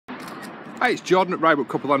Hi, it's Jordan at Rybrook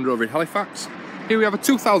Couple Land Rover in Halifax. Here we have a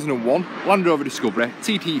 2001 Land Rover Discovery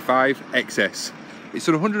TD5 XS. It's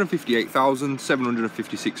done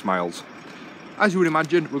 158,756 miles. As you would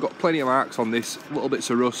imagine, we've got plenty of marks on this, little bits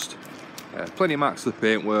of rust, plenty of marks to the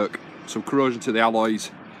paintwork, some corrosion to the alloys.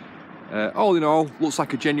 All in all, looks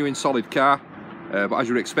like a genuine solid car, but as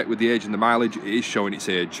you would expect with the age and the mileage, it is showing its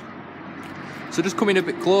age. So just coming a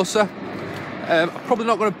bit closer, I'm probably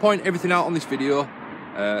not going to point everything out on this video.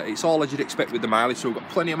 It's all as you'd expect with the mileage, so we've got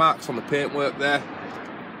plenty of marks on the paintwork there.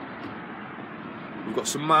 We've got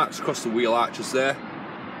some marks across the wheel arches there.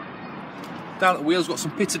 Down at the wheels, we've got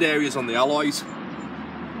some pitted areas on the alloys.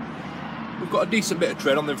 We've got a decent bit of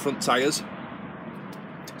tread on the front tyres.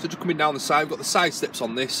 So just coming down the side, we've got the side steps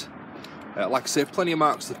on this. Like I say, plenty of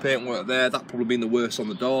marks to the paintwork there, that probably being the worst on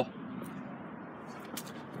the door.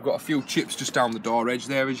 We've got a few chips just down the door edge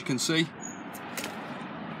there, as you can see.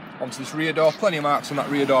 Onto this rear door, plenty of marks on that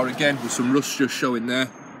rear door again, with some rust just showing there.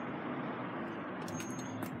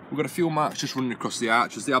 We've got a few marks just running across the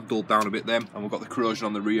arches, they have dulled down a bit then, and we've got the corrosion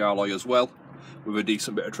on the rear alloy as well, with a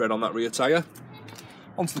decent bit of tread on that rear tyre.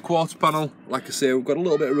 Onto the quarter panel, like I say, we've got a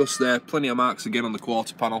little bit of rust there, plenty of marks again on the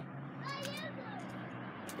quarter panel.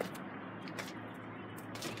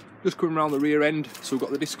 Just coming around the rear end, so we've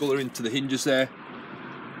got the discolour into the hinges there.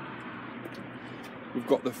 We've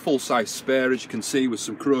got the full-size spare, as you can see, with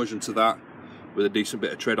some corrosion to that, with a decent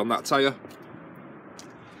bit of tread on that tyre.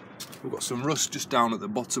 We've got some rust just down at the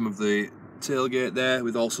bottom of the tailgate there,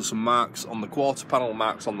 with also some marks on the quarter panel,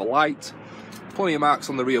 marks on the light. Plenty of marks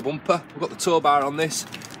on the rear bumper. We've got the tow bar on this,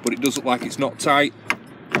 but it does look like it's not tight.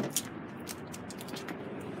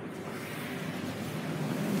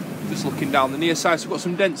 Just looking down the near side, so we've got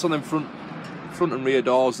some dents on them front and rear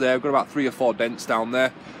doors there. We've got about 3 or 4 dents down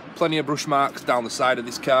there. Plenty of brush marks down the side of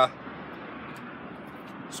this car.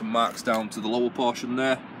 Some marks down to the lower portion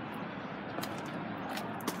there.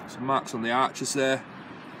 Some marks on the arches there.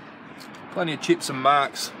 Plenty of chips and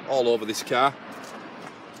marks all over this car.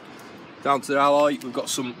 Down to the alloy, we've got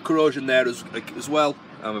some corrosion there as well,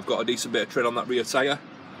 and we've got a decent bit of tread on that rear tyre.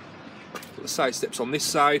 Got the side steps on this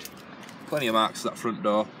side. Plenty of marks to that front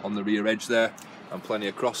door on the rear edge there, and plenty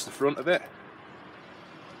across the front of it.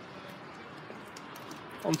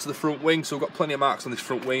 Onto the front wing, so we've got plenty of marks on this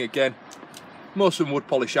front wing again. Most of them would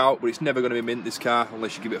polish out, but it's never going to be mint, this car,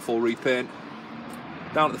 unless you give it a full repaint.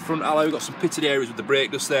 Down at the front alloy, we've got some pitted areas with the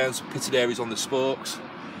brake dust there, and some pitted areas on the spokes,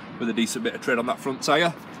 with a decent bit of tread on that front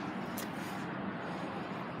tyre.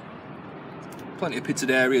 Plenty of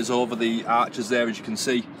pitted areas over the arches there, as you can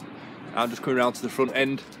see. And just coming around to the front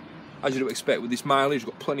end, as you'd expect with this mileage,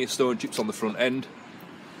 we've got plenty of stone chips on the front end.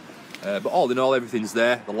 But all in all, everything's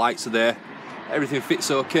there, the lights are there. Everything fits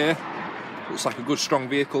okay. Looks like a good strong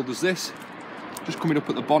vehicle does this. Just coming up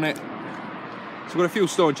at the bonnet. So we've got a few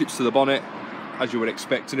stone chips to the bonnet, as you would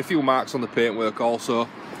expect, and a few marks on the paintwork also.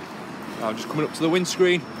 Now just coming up to the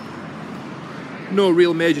windscreen. No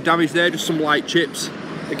real major damage there, just some light chips.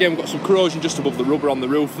 Again, we've got some corrosion just above the rubber on the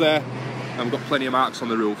roof there, and we've got plenty of marks on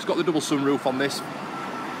the roof. It's got the double sunroof on this.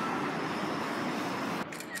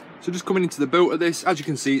 So just coming into the boot of this, as you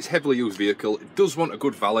can see, it's a heavily used vehicle. It does want a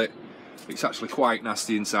good valet. It's actually quite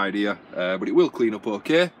nasty inside here, but it will clean up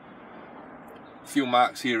okay. A few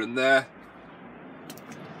marks here and there.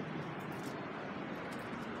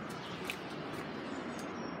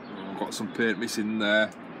 I've got some paint missing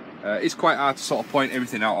there. It's quite hard to sort of point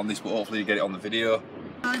everything out on this, but hopefully you get it on the video.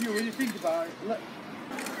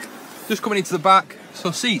 Just coming into the back,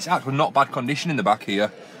 so seats actually not bad condition in the back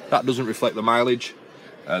here. That doesn't reflect the mileage.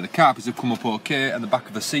 The carpets have come up okay, and the back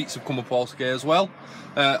of the seats have come up okay as well.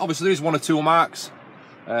 Obviously there is 1 or 2 marks,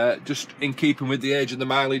 just in keeping with the age and the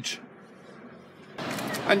mileage.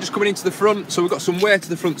 And just coming into the front, so we've got some wear to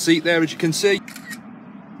the front seat there, as you can see.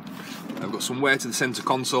 We've got some wear to the centre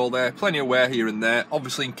console there, plenty of wear here and there,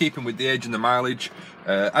 obviously in keeping with the age and the mileage.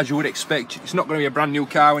 As you would expect, it's not going to be a brand new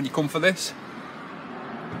car when you come for this.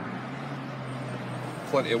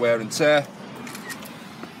 Plenty of wear and tear.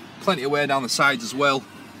 Plenty of wear down the sides as well.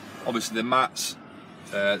 Obviously the mats,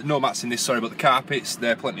 no mats in this, sorry, but the carpets,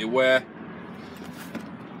 they're plenty of wear.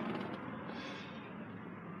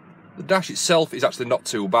 The dash itself is actually not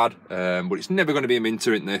too bad, but it's never going to be a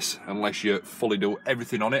minter in this unless you fully do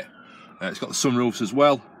everything on it. It's got the sunroofs as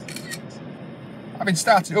well. Having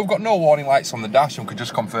started, we've got no warning lights on the dash, and we could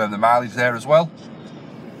just confirm the mileage there as well.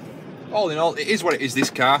 All in all, it is what it is,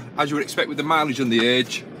 this car, as you would expect with the mileage and the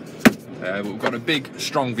age. We've got a big,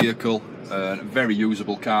 strong vehicle, and a very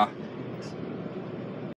usable car.